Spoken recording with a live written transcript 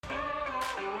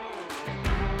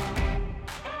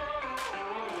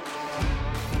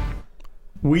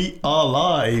We are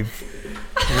live.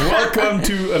 Welcome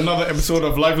to another episode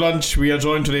of Live Lunch. We are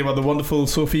joined today by the wonderful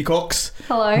Sophie Cox.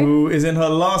 Hello. Who is in her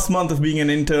last month of being an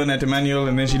intern at Emmanuel,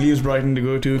 and then she leaves Brighton to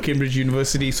go to Cambridge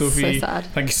University. Sophie, So sad.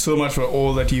 thank you so much for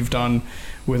all that you've done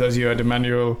with us here at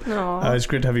Emmanuel. It's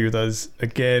great to have you with us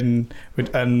again.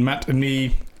 And Matt and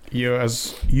me here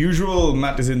as usual.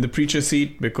 Matt is in the preacher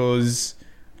seat because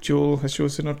Joel has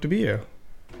chosen not to be here.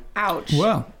 Ouch.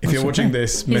 Well, If you're watching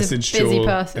this, He's a message busy Joel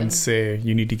person. and say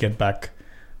you need to get back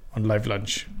on Live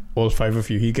Lunch. All 5 of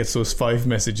you. He gets those 5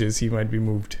 messages. He might be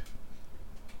moved.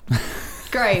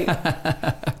 Great.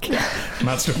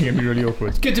 Matt's looking at me really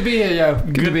awkward. good to be here, yo.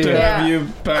 Good to be here. have Yeah. you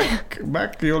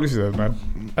back. You always do that, Matt.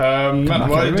 Matt, back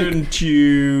why every week. don't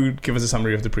you give us a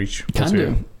summary of the preach? Can What's here?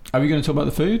 do. Are we going to talk about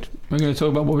the food? We're going to talk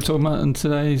about what we're talking about in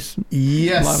today's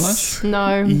Yes. Live Lunch?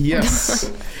 No. Yes.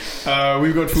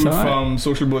 We've got food It's all right. from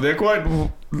Social Board. They're quite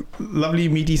lovely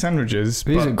meaty sandwiches.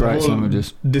 These but are great all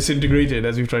sandwiches. Disintegrated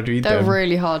as we've tried to eat They're them.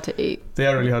 really hard to eat, They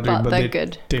are really hard to eat, but but they're they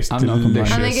good. taste I'm not complaining.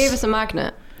 delicious. And they gave us a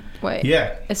magnet. Wait.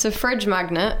 Yeah. It's a fridge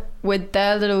magnet with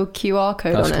their little QR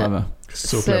code That's on clever.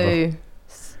 So clever.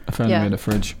 I found Yeah. made a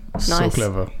fridge. So Nice.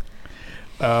 clever.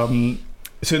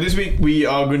 So this week we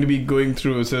are going to be going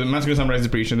through. So Matt's going to summarize the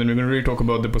preach, and then we're going to really talk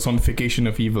about the personification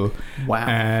of evil Wow.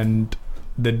 and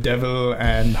the devil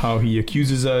and how he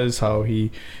accuses us, how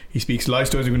he speaks lies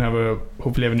to us. We're going to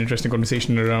hopefully have an interesting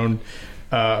conversation around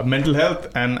mental health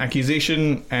and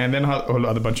accusation, and then a whole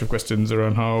other bunch of questions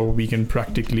around how we can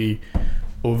practically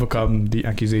overcome the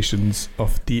accusations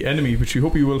of the enemy, which we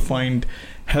hope you will find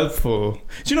helpful.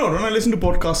 So, when I listen to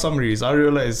podcast summaries, I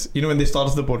realize, when they start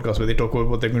off the podcast where they talk about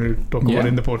what they're going to talk about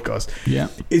in the podcast, Yeah.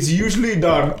 it's usually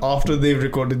done after they've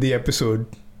recorded the episode.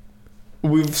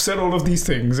 We've said all of these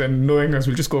things, and knowing us,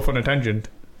 we'll just go off on a tangent.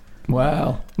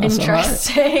 Well, that's all right.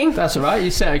 Interesting. That's all right. You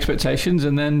set expectations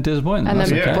and then disappoint them. And That's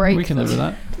then okay. break We can live with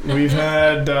them. that. We've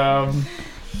had a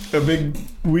big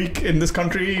week in this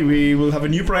country. We will have a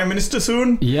new prime minister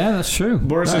soon. Yeah, that's true.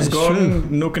 Boris That is is gone. true.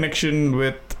 No connection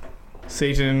with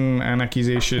Satan and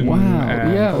accusation. Wow.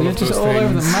 and Yeah, all we're of just those all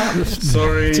over the things. map.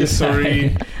 Sorry. Just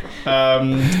saying.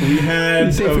 We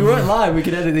had. See, if we weren't live, we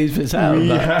could edit these bits out.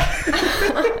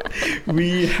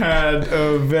 We had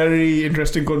a very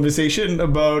interesting conversation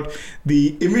about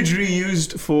the imagery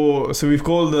used for. So we've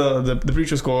called the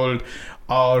preacher's called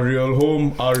Our Real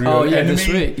Home, Our Real Oh, yeah, Enemy. this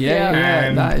week. Yeah.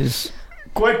 And That is...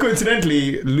 quite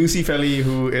coincidentally, Lucy Felly,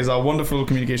 who is our wonderful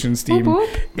communications team Whoop,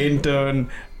 whoop. intern,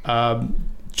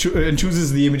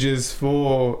 chooses the images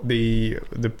for the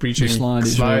preaching slide.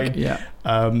 each week.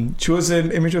 Yeah. chose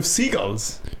an image of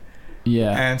seagulls.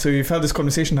 Yeah. And so we've had this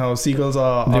conversation how seagulls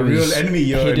are There our real is enemy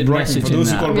here in hidden Brighton. For message in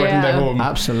those who that. call Brighton their Yeah. home,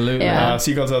 Absolutely. Yeah.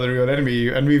 seagulls are the real enemy.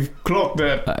 And we've clocked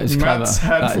that That is Matt's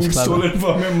clever. had That is food clever. stolen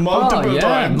from him multiple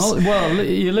times.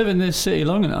 You live in this city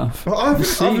long enough. Well, I've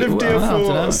lived here Well, I have to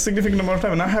for know. a significant amount of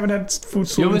time, and I haven't had food You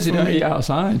stolen obviously from don't me. eat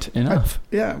outside enough.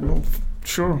 Yeah, well,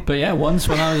 sure. But yeah, once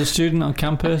when I was a student on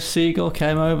campus, seagull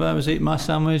came over, I was eating my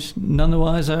sandwich, none the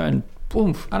wiser, and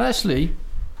boom, I'd actually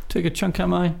took a chunk out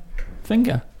my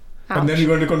finger. And then we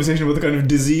go into conversation about the kind of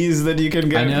disease that you can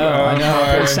get. I know.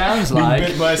 by It sounds being like...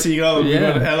 bit by a seagull. We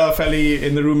Yeah. got Ella Felly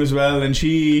in the room as well, and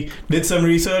she did some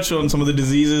research on some of the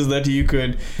diseases that you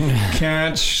could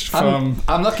catch from.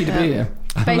 I'm lucky to be here.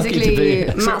 I'm lucky to be Basically,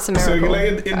 here. Matt's a So miracle.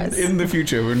 like guys. in the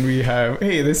future when we have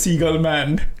the seagull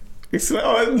man, it's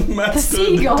like Matt's The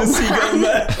seagull the seagull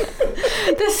man.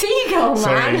 The seagull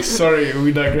man. Sorry,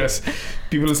 we digress.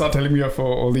 People will start telling me off for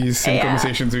all these silly Yeah.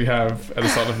 conversations we have at the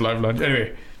start of Live Lunch.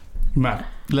 Anyway, Matt,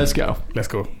 Let's go. let's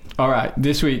go. All right,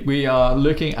 this week we are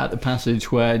looking at the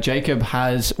passage where Jacob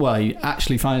he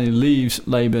actually finally leaves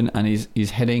Laban and he's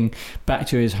heading back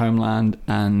to his homeland,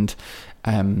 and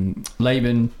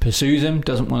Laban pursues him,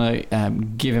 doesn't want to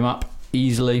give him up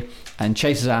easily, and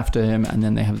chases after him, and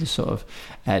then they have this sort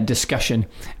of discussion,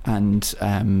 and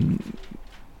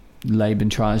Laban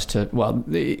tries to...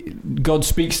 God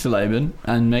speaks to Laban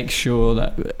and makes sure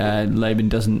that Laban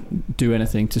doesn't do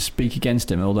anything to speak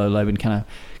against him, although Laban kind of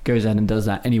goes ahead and does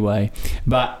that anyway.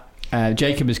 But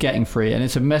Jacob is getting free, and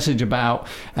it's a message about...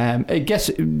 I guess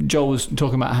Joel was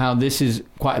talking about how this is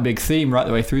quite a big theme right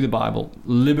the way through the Bible.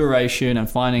 Liberation and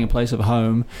finding a place of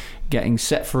home, getting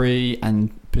set free and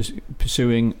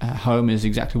pursuing home is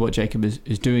exactly what Jacob is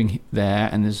doing there.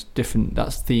 And there's different...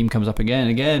 That theme comes up again and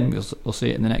again. We'll see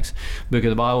it in the next book of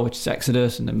the Bible, which is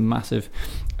Exodus, and a massive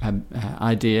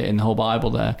idea in the whole Bible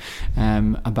there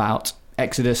about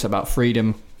Exodus, about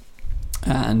freedom,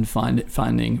 and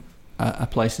finding a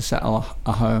place to settle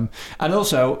a home. And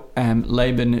also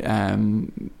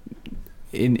Laban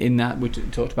in that we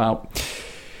talked about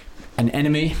an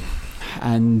enemy,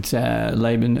 and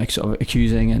Laban sort of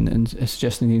accusing and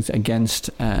suggesting things against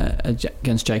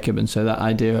Jacob. And so that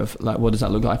idea of like, what does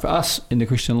that look like for us in the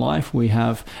Christian life? We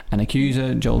have an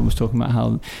accuser. Joel was talking about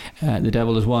how the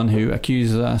devil is one who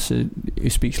accuses us, who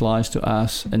speaks lies to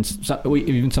us, and we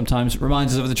even sometimes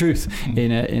reminds us of the truth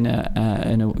in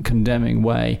a condemning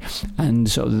way. And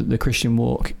so the Christian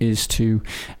walk is to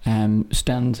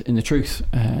stand in the truth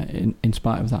in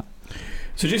spite of that.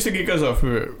 So just to kick us off,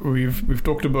 we've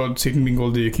talked about Satan being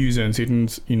called the accuser, and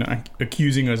Satan's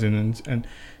accusing us and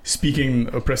speaking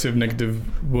oppressive,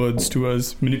 negative words to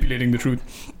us, manipulating the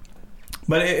truth.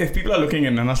 But if people are looking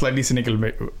and are slightly cynical,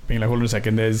 being like, hold on a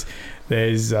second, there's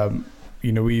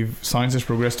science has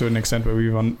progressed to an extent where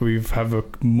we've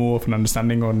have more of an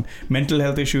understanding on mental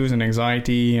health issues and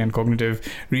anxiety and cognitive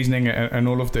reasoning and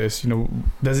all of this.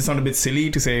 Does it sound a bit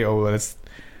silly to say, oh, well,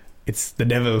 it's the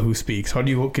devil who speaks? Can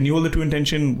you hold the two in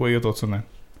tension? What are your thoughts on that?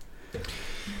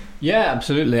 Yeah,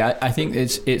 absolutely. I think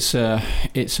it's a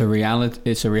reality.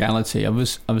 It's a reality.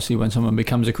 Obviously, when someone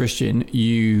becomes a Christian,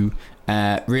 you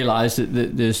realize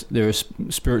that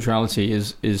spirituality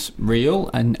is real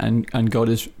and God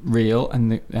is real,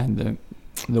 and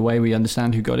the way we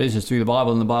understand who God is through the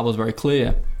Bible, and the Bible is very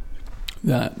clear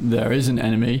that there is an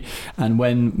enemy. And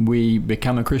when we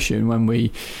become a Christian,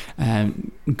 when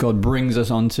God brings us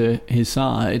onto his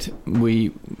side,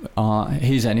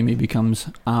 his enemy becomes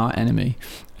our enemy,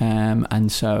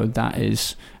 and so that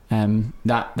is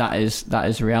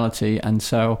reality. And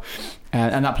so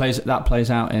and that plays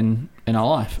out in our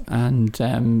life, and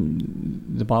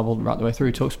the Bible right the way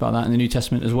through talks about that in the New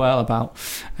Testament as well, about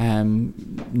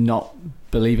not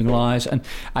believing lies. And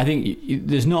I think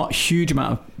there's not a huge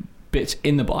amount of bits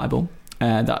in the Bible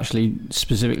that actually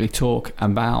specifically talk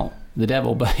about the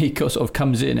devil, but he sort of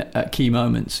comes in at key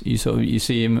moments. You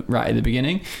see him right at the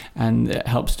beginning, and it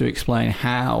helps to explain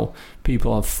how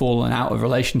people have fallen out of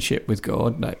relationship with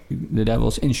God. Like, the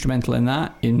devil's instrumental in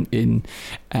that, in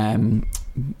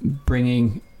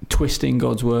twisting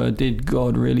God's word. Did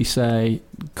God really say?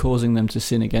 Causing them to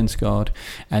sin against God.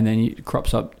 And then it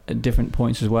crops up at different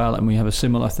points as well, and we have a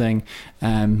similar thing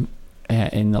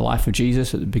in the life of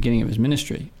Jesus at the beginning of his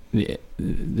ministry. The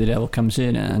devil comes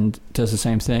in and does the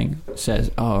same thing.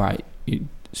 Says, "All right,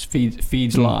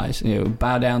 feeds lies.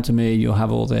 Bow down to me. You'll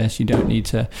have all this. You don't need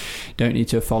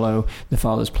to follow the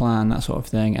Father's plan." That sort of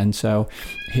thing. And so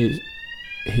his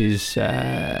is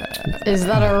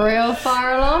that a real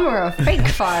fire alarm or a fake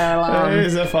fire alarm? It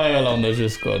is a fire alarm that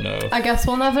just got off. I guess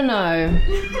we'll never know.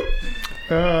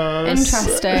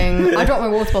 Interesting. I dropped my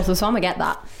water bottle, so I'm gonna get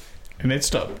that. And it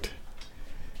stopped.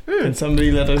 Can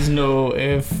somebody let us know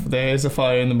if there's a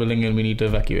fire in the building and we need to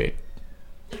evacuate?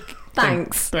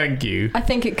 Thanks. Thank you. I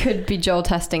think it could be Joel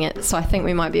testing it, so I think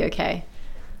we might be okay.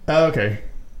 Okay,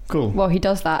 cool. Well, he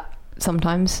does that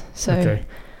sometimes, so... Okay.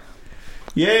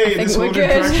 Yay, this whole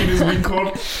interaction is being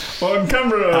caught on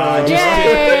camera.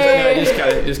 Yay!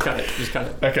 Just cut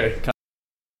it. Okay.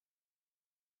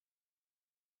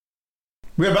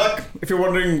 We're back. If you're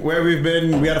wondering where we've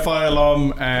been, we had a fire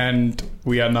alarm and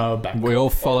we are now back. We all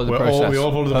followed the process. We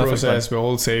all followed the process. We're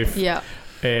all safe. Yeah.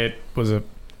 It was a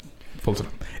false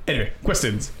alarm. Anyway,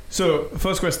 questions. So,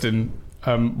 first question.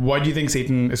 Why do you think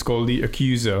Satan is called the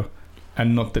accuser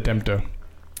and not the tempter?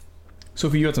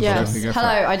 Sophie, you had something to say.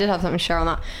 Hello, I did have something to share on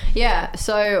that. Yeah,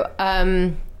 so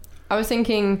I was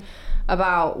thinking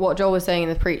about what Joel was saying in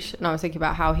the preach, and I was thinking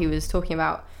about how he was talking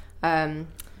about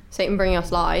Satan bringing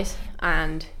us lies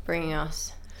and bringing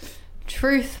us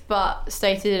truth, but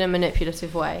stated in a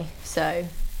manipulative way. So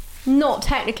not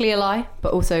technically a lie,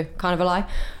 but also kind of a lie.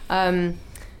 And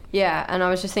I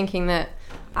was just thinking that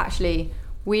actually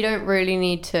he doesn't really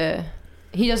need to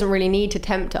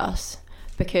tempt us,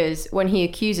 because when he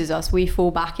accuses us, we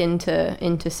fall back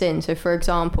into sin. So for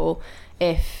example,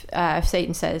 if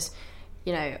Satan says,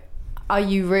 are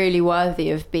you really worthy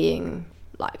of being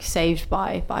like saved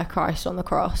by Christ on the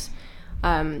cross?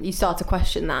 You start to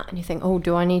question that, and you think, oh,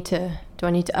 do I need to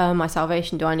earn my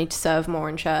salvation? Do I need to serve more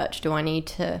in church? Do I need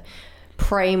to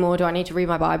pray more? Do I need to read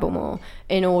my Bible more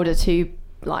in order to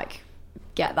like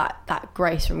get that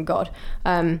grace from God?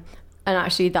 And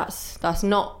actually that's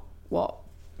not what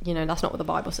that's not what the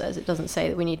Bible says. It doesn't say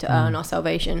that we need to earn our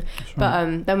salvation. Right.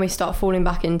 But then we start falling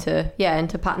back into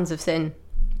patterns of sin,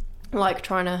 like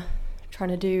trying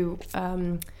to do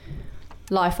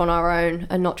life on our own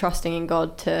and not trusting in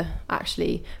God to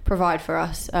actually provide for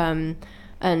us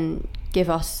and give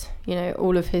us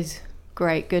all of his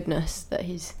great goodness that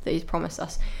he's promised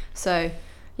us. So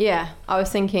I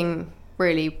was thinking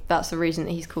really that's the reason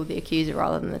that he's called the accuser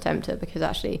rather than the tempter, because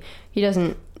actually he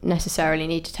doesn't necessarily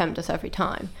need to tempt us every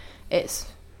time.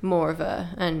 It's more of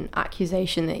an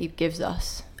accusation that he gives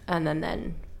us, and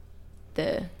then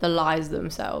the lies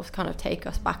themselves kind of take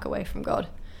us back away from God.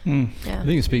 I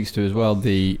think it speaks to as well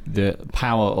the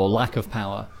power or lack of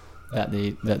power that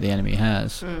the enemy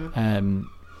has,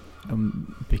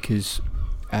 because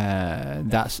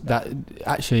that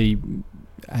actually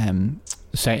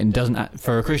Satan doesn't,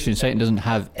 for a Christian, Satan doesn't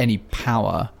have any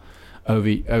power over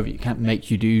you. Can't make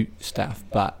you do stuff,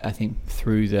 but I think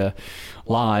through the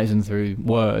lies and through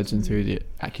words and through the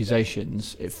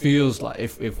accusations, it feels like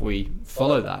if we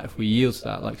follow that, if we yield to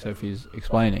that, like Sophie's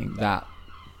explaining, that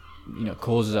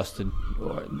causes us to,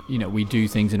 or we do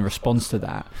things in response to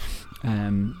that.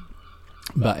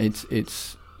 But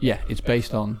it's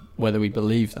based on whether we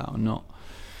believe that or not.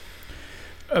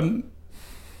 I'm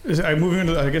moving on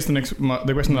to, I guess, the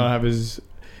question that I have is,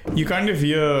 you kind of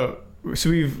hear, so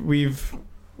we've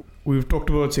talked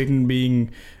about Satan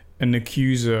being an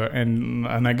accuser, and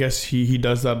I guess he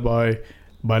does that by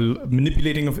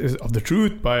manipulating of the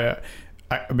truth, by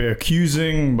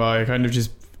accusing, by kind of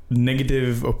just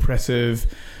negative, oppressive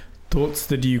thoughts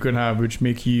that you can have, which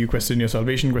make you question your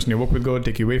salvation, question your walk with God,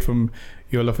 take you away from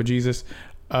your love for Jesus.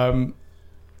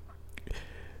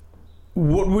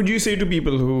 What would you say to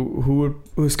people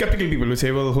who skeptical people who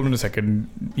say, well, hold on a second,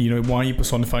 why are you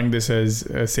personifying this as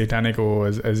satanic or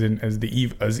as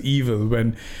evil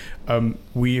when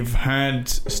we've had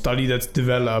study that's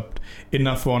developed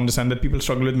enough to understand that people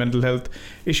struggle with mental health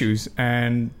issues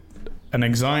and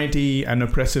anxiety and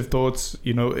oppressive thoughts.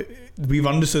 We've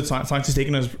understood science has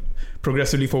taken us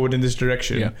progressively forward in this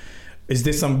direction. Yeah. Is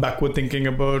there some backward thinking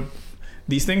about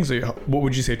these things? Or what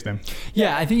would you say to them?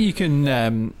 Yeah, I think you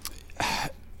can,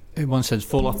 in one sense,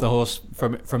 fall off the horse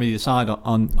from either side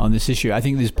on this issue. I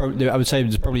think I would say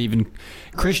there's probably even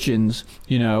Christians,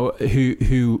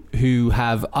 who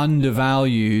have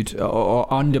undervalued or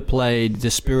underplayed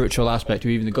the spiritual aspect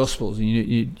of even the Gospels. And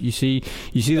you see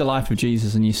the life of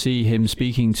Jesus, and you see him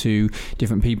speaking to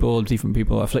different people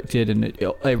afflicted, and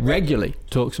it regularly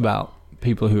talks about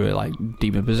people who are like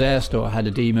demon possessed or had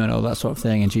a demon or that sort of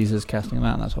thing, and Jesus casting them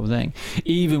out and that sort of thing.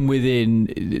 Even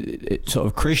within sort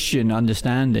of Christian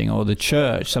understanding or the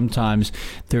church, sometimes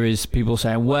there is people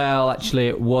saying, well, actually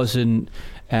it wasn't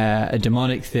a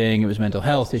demonic thing, it was a mental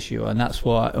health issue, and that's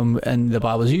what, and the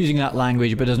Bible's using that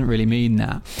language but doesn't really mean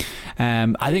that.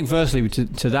 I think firstly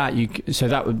to that, so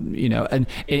that would, and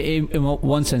in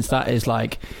one sense that is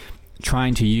like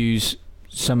trying to use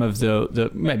some of the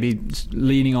maybe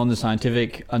leaning on the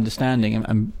scientific understanding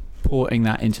and porting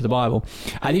that into the Bible.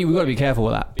 I think we've got to be careful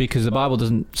with that, because the Bible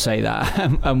doesn't say that,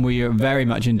 and we are very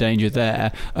much in danger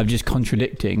there of just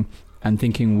contradicting and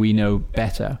thinking we know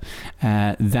better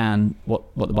than what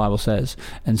the Bible says.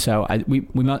 And so we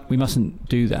mustn't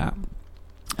do that.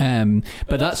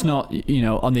 But that's not,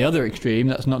 on the other extreme,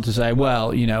 that's not to say,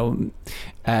 well,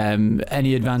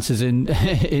 any advances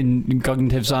in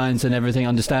cognitive science and everything,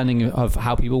 understanding of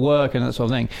how people work and that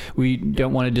sort of thing, we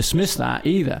don't want to dismiss that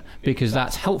either, because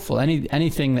that's helpful.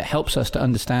 Anything that helps us to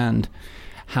understand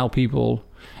how people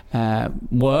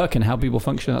work and how people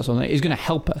function, that sort of thing, is going to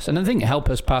help us, and I think help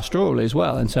us pastorally as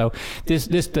well. And so this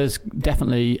does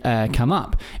definitely come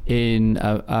up in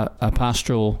a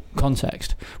pastoral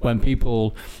context when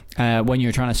people, when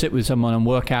you're trying to sit with someone and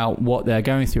work out what they're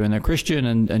going through, and they're Christian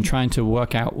and trying to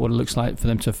work out what it looks like for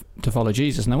them to follow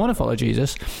Jesus, and they want to follow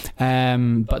Jesus,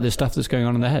 but there's stuff that's going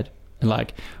on in their head,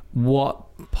 like what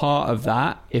part of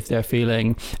that, if they're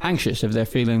feeling anxious, if they're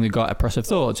feeling they've got oppressive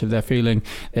thoughts, if they're feeling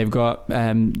they've got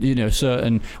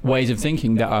certain ways of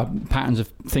thinking that are patterns of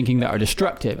thinking that are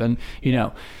destructive, and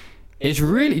it's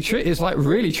really it's like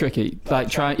really tricky, like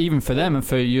try even for them and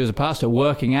for you as a pastor,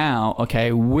 working out,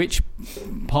 okay, which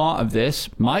part of this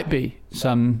might be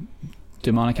some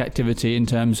demonic activity in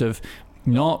terms of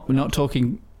not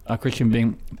talking a Christian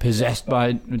being possessed by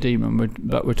a demon,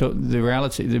 but we're talking the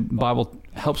reality. The Bible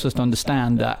helps us to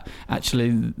understand that actually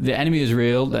the enemy is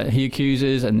real, that he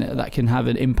accuses, and that can have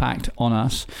an impact on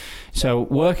us. So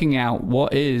working out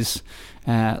what is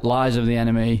lies of the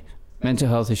enemy, mental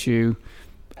health issue,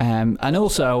 and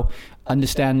also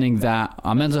understanding that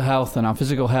our mental health and our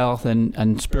physical health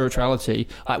and spirituality,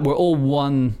 we're all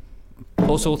one,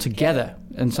 also together.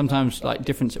 And sometimes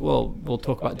we'll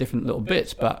talk about different little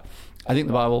bits, but I think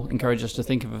the Bible encourages us to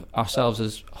think of ourselves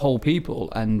as whole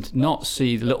people and not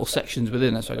see the little sections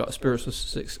within us. So I've got a spiritual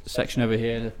section over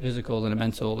here, and a physical and a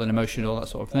mental and emotional, that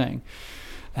sort of thing.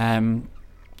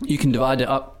 You can divide it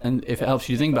up, and if it helps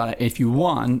you think about it, if you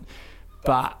want,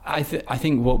 But I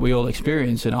think what we all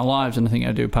experience in our lives, and I think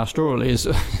I do pastorally,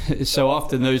 is so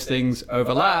often those things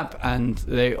overlap and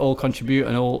they all contribute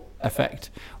and all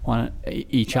affect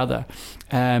each other.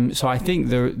 So I think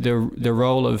the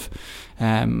role of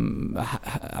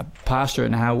a pastor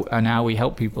and how we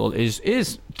help people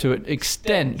is to an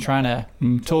extent trying to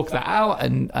talk that out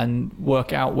and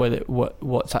work out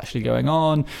what's actually going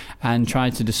on, and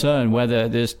trying to discern whether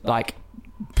there's like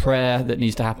prayer that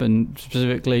needs to happen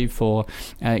specifically for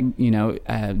on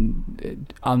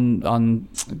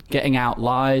getting out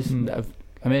lies that have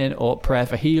come in, or prayer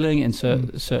for healing in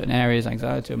certain areas,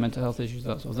 anxiety or mental health issues,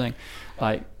 that sort of thing.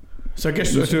 So I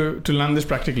guess to land this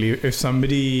practically, if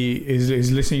somebody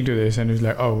is listening to this and is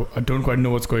like, oh, I don't quite know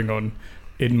what's going on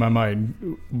in my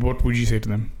mind, what would you say to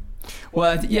them?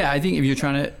 Well, I think if you're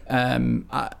trying to,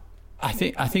 I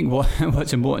think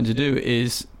what's important to do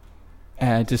is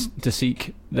to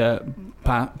seek the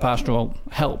pastoral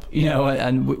help,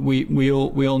 and we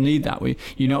all need that.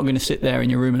 You're not going to sit there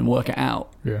in your room and work it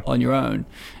out on your own,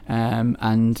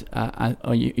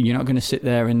 or you're not going to sit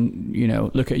there and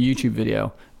look at a YouTube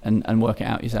video and work it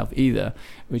out yourself either,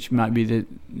 which might be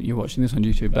you're watching this on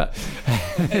YouTube, but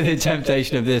the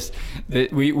temptation of this,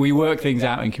 that we work things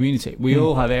out in community. We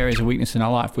all have areas of weakness in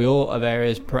our life. We all have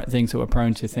areas, things that we're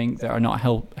prone to think that are not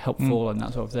helpful and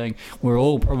that sort of thing. We're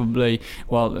all probably,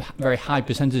 a very high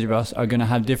percentage of us are going to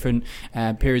have different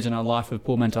periods in our life of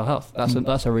poor mental health.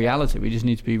 That's a reality. We just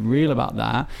need to be real about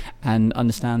that and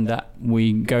understand that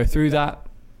we go through that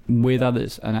with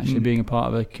others, and actually being a part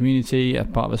of a community, a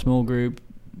part of a small group,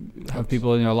 have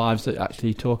people in our lives that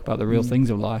actually talk about the real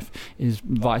things of life is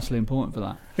vitally important for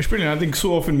that. It's brilliant. I think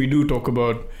so often we do talk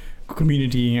about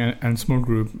community and small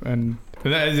group, and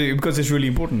that is because it's really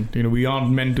important. We aren't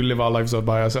meant to live our lives out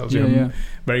by ourselves.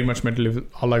 Very much meant to live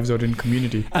our lives out in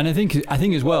community. And I think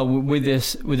as well with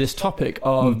this topic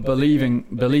of believing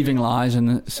lies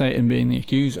and Satan being the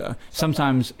accuser,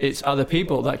 sometimes it's other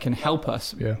people that can help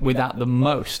us with that the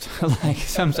most. Like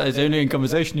sometimes only in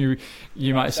conversation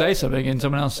you might say something and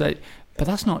someone else say, but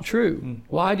that's not true.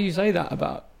 Why do you say that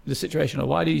about the situation, or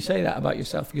why do you say that about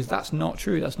yourself? Because that's not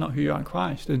true. That's not who you are in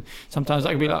Christ. And sometimes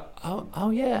I can be like, oh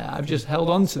yeah, I've just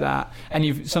held on to that.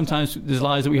 And sometimes there's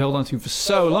lies that we hold on to for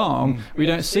so long, we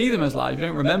don't see them as lies. We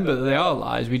don't remember that they are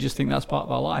lies. We just think that's part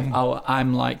of our life. Oh,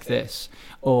 I'm like this,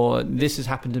 or this has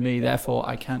happened to me, therefore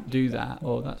I can't do that,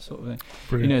 or that sort of thing.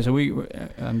 Brilliant. So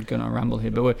I'm going to ramble here,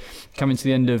 but we're coming to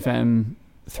the end of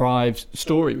Thrive's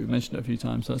story. We've mentioned it a few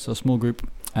times. So that's a small group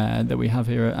that we have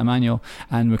here at Emmanuel,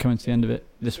 and we're coming to the end of it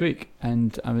this week.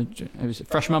 And it was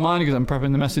fresh in my mind because I'm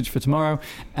prepping the message for tomorrow.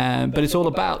 But it's all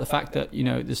about the fact that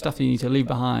the stuff that you need to leave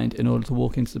behind in order to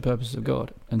walk into the purposes of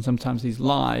God. And sometimes these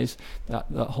lies that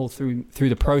hold through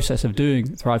the process of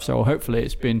doing Thrive, so hopefully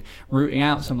it's been rooting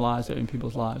out some lies that are in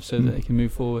people's lives so that they can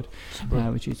move forward.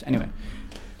 Which is anyway.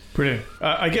 Brilliant.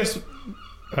 I guess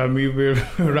we're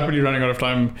rapidly running out of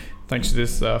time thanks to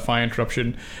this fire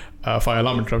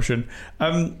alarm interruption.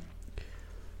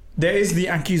 There is the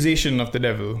accusation of the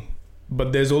devil,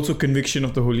 but there's also conviction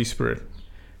of the Holy Spirit,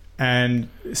 and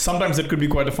sometimes it could be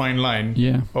quite a fine line.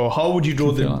 Yeah. Or how would you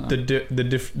draw what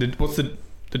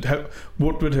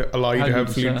would allow you to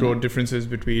helpfully draw differences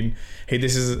between, hey,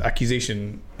 this is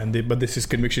accusation but this is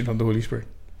conviction from the Holy Spirit?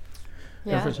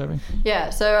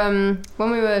 Yeah, so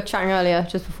when we were chatting earlier,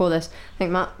 just before this, I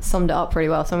think Matt summed it up pretty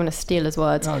well, so I'm going to steal his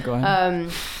words. Oh, go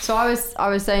ahead. So I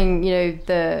was saying,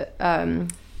 the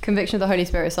conviction of the Holy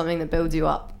Spirit is something that builds you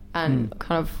up, and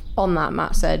kind of on that,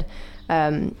 Matt said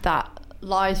that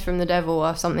lies from the devil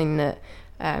are something that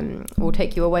will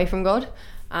take you away from God,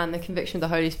 and the conviction of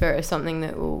the Holy Spirit is something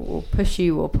that will push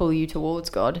you or pull you towards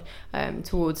God,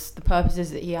 towards the purposes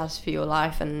that He has for your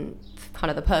life and kind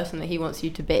of the person that He wants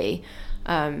you to be.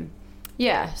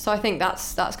 So I think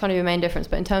that's kind of your main difference.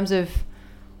 But in terms of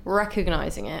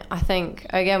recognizing it, I think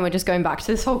again we're just going back to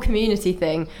this whole community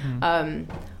thing.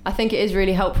 I think it is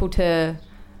really helpful to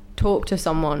talk to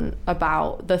someone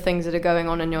about the things that are going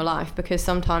on in your life, because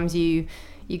sometimes you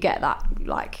get that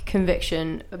like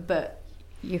conviction, but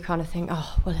you kind of think,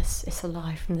 oh well, it's a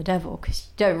lie from the devil, because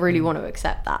you don't really want to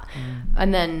accept that.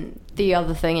 And then the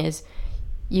other thing is,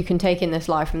 you can take in this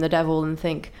lie from the devil and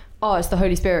think, oh, it's the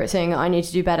Holy Spirit saying I need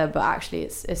to do better, but actually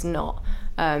it's not.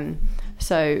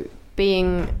 So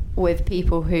being with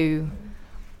people who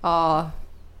are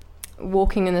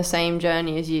walking in the same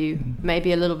journey as you,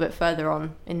 maybe a little bit further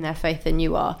on in their faith than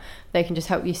you are, they can just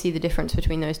help you see the difference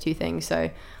between those two things. So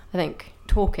I think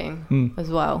talking as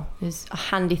well is a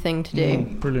handy thing to do.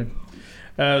 Brilliant.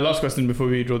 Last question before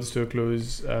we draw this to a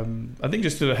close. I think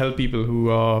just to help people who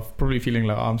are probably feeling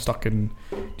like, I'm stuck in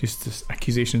just this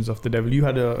accusations of the devil. You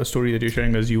had a story that you're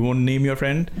sharing us. You won't name your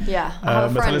friend. Yeah, I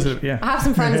have a friend. I have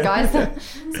some friends, guys.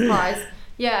 Surprise.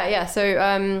 Yeah.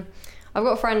 So I've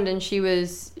got a friend, and she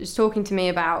was talking to me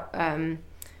about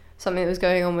something that was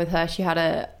going on with her. She had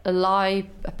a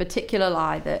particular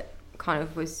lie that kind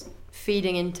of was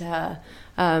feeding into her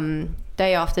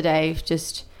day after day,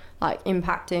 just like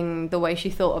impacting the way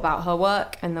she thought about her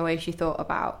work and the way she thought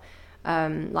about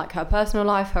like her personal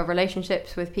life, her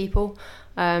relationships with people.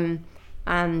 And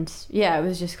yeah, it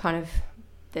was just kind of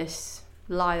this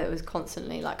lie that was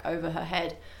constantly like over her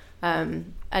head.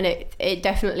 And it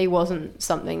definitely wasn't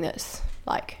something that's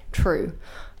like true.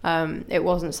 It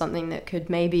wasn't something that could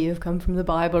maybe have come from the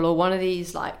Bible or one of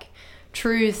these like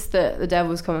truths that the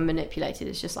devil's come and manipulated.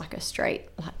 It's just like a straight,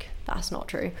 like, that's not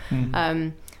true.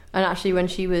 And actually when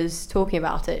she was talking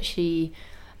about it, we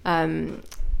kind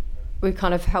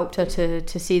of helped her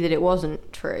to see that it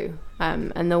wasn't true.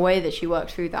 And the way that she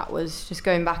worked through that was just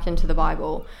going back into the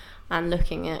Bible and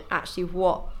looking at actually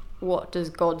what does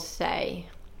God say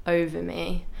over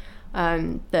me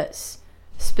that's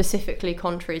specifically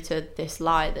contrary to this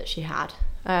lie that she had.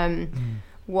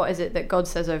 What is it that God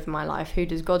says over my life? Who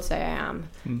does God say I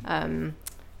am?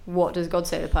 What does God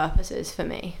say the purpose is for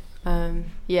me?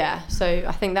 So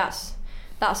I think that's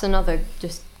another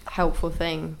just helpful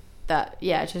thing that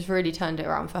just really turned it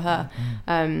around for her.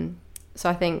 So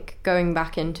I think going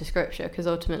back into scripture, because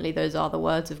ultimately those are the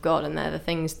words of God, and they're the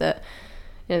things that,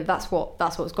 you know, that's what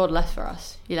God left for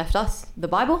us. He left us the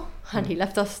Bible, and he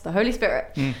left us the Holy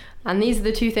Spirit. And these are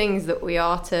the two things that we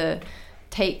are to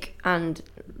take and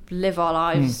live our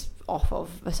lives off of,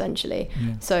 essentially.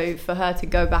 So for her to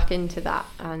go back into that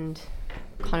and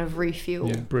kind of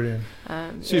refuel. Brilliant.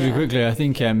 Super quickly, I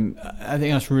think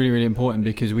that's really, really important,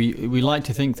 because we like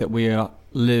to think that we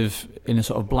live in a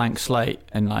sort of blank slate,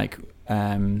 and like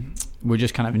we're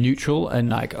just kind of neutral, and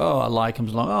like, a lie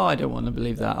comes along, I don't want to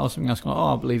believe that, or something else comes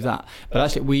along, I believe that. But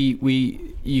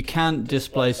actually you can't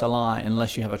displace a lie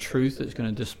unless you have a truth that's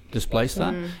going to displace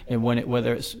that.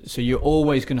 And so you're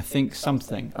always going to think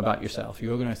something about yourself.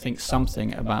 You're going to think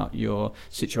something about your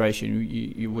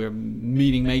situation. We're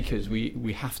meaning makers.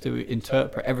 We have to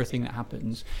interpret everything that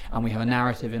happens, and we have a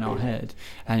narrative in our head.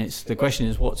 And the question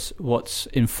is, what's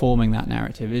informing that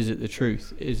narrative? Is it the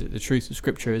truth? Is it the truth of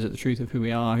Scripture? Is it the truth of who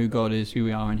we are, who God is, who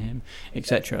we are in Him,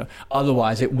 etc.?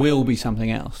 Otherwise, it will be something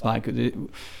else. Like,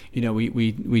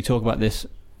 we talk about this,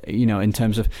 in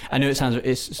terms of, I know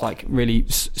it's like really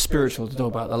spiritual to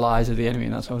talk about the lies of the enemy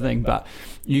and that sort of thing, but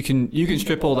you can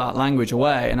strip all that language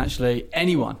away, and actually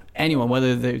anyone,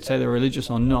 whether they say they're religious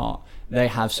or not, they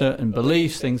have certain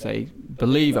beliefs, things they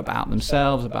believe about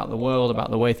themselves, about the world, about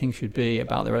the way things should be,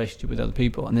 about their relationship with other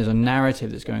people. And there's a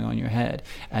narrative that's going on in your head.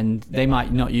 And they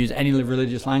might not use any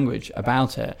religious language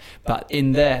about it, but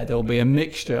in there'll be a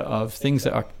mixture of things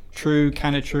that are true,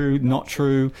 kind of true, not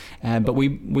true, but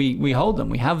we hold them,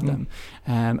 we have them.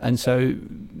 And so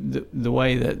the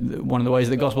way that one of the ways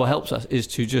the gospel helps us is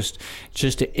to just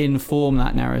to inform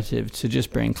that narrative, to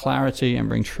just bring clarity and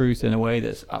bring truth in a way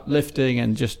that's uplifting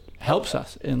and just helps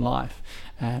us in life.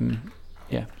 So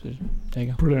there you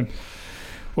go. Brilliant.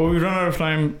 Well, we've run out of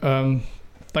time.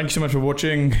 Thank you so much for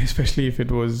watching, especially if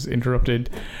it was interrupted.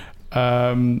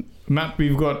 Matt,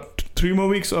 we've got 3 more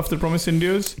weeks of The Promise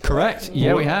Endures. Correct.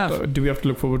 Yeah, we have. Do we have to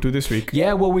look forward to this week?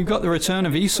 Yeah, well, we've got the return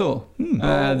of Esau.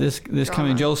 This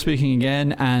coming. Joel speaking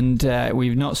again, and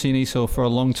we've not seen Esau for a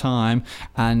long time,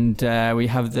 and we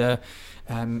have the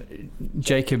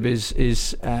Jacob is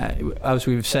as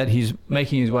we've said, he's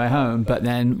making his way home, but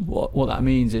then what that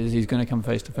means is he's going to come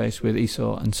face to face with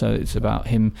Esau, and so it's about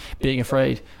him being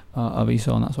afraid of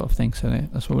Esau and that sort of thing. So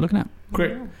that's what we're looking at.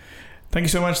 Great. Thank you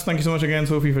so much. Thank you so much again,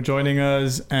 Sophie, for joining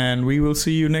us, and we will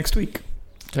see you next week.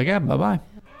 Take care. Bye-bye.